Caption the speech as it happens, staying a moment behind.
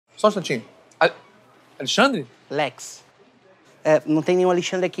Só um instantinho. Alexandre? Lex. Não tem nenhum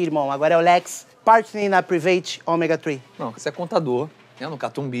Alexandre aqui, irmão. Agora é o Lex, partner na Private Omega 3. Não, você é contador, né? No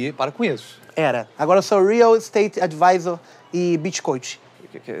Catumbi. Para com isso. Era. Agora eu sou Real Estate Advisor e Beach Coach.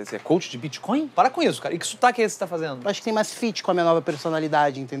 Você é coach de Bitcoin? Para com isso, cara. E que sotaque é esse que você tá fazendo? Eu acho que tem mais fit com a minha nova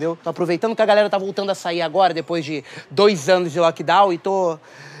personalidade, entendeu? Tô aproveitando que a galera tá voltando a sair agora, depois de 2 anos de lockdown, e tô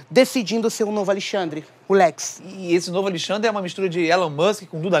decidindo ser um novo Alexandre, o Lex. E esse novo Alexandre é uma mistura de Elon Musk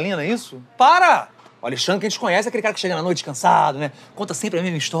com Dudalina, é isso? Para! O Alexandre que a gente conhece é aquele cara que chega na noite cansado, né? Conta sempre a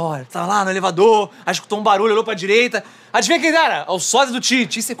mesma história. Tá lá no elevador, aí escutou um barulho, olhou pra direita. Adivinha quem era? É o sósia do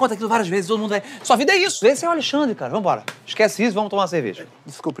Tite. E você conta aquilo várias vezes, todo mundo vai... Sua vida é isso. Esse é o Alexandre, cara. Vambora. Esquece isso, vamos tomar uma cerveja.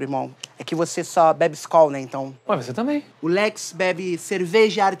 Desculpa, irmão. É que você só bebe Skol, né, então? Ué, você também. O Lex bebe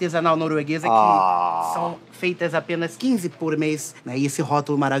cerveja artesanal norueguesa que são feitas apenas 15 por mês, né? E esse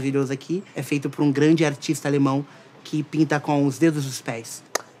rótulo maravilhoso aqui é feito por um grande artista alemão que pinta com os dedos dos pés.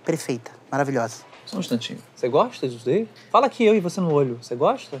 Perfeita, maravilhosa. Só um instantinho. Você gosta disso daí? Fala aqui, eu e você no olho. Você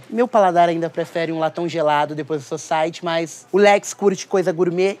gosta? Meu paladar ainda prefere um latão gelado depois do seu site, mas o Lex curte coisa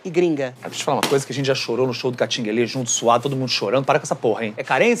gourmet e gringa. Deixa eu te falar uma coisa que a gente já chorou no show do Catinguelê, junto, suado, todo mundo chorando. Para com essa porra, hein? É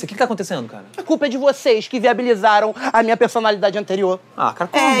carência? O que tá acontecendo, cara? A culpa é de vocês que viabilizaram a minha personalidade anterior. Ah, cara,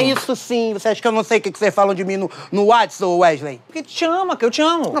 como? É isso sim. Você acha que eu não sei o que vocês falam de mim no WhatsApp, Wesley? Porque te ama, cara. Eu te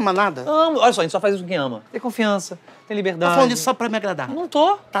amo. Não, mas nada. Amo. Olha só, a gente só faz isso com quem ama. Tem confiança, tem liberdade. Tá falando isso só pra me agradar? Não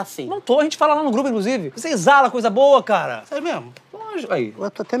tô. Tá sim. Não tô. A gente fala lá no grupo, inclusive. Você exala coisa boa, cara. Sério mesmo? Lógico. Aí. Eu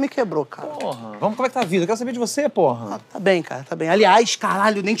até me quebrou, cara. Porra. Vamos, como é que tá a vida? Eu quero saber de você, porra. Tá bem, cara, tá bem. Aliás,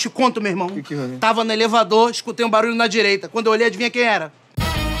 caralho, nem te conto, meu irmão. Que houve? Tava no elevador, escutei um barulho na direita. Quando eu olhei, adivinha quem era?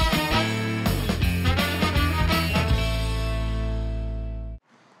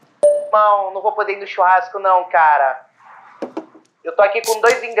 Não vou poder ir no churrasco não, cara. Eu tô aqui com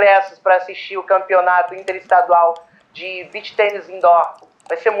 2 ingressos pra assistir o campeonato interestadual de beach tênis indoor.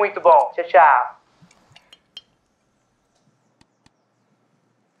 Vai ser muito bom. Tchau, tchau.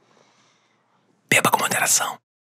 Beba com moderação.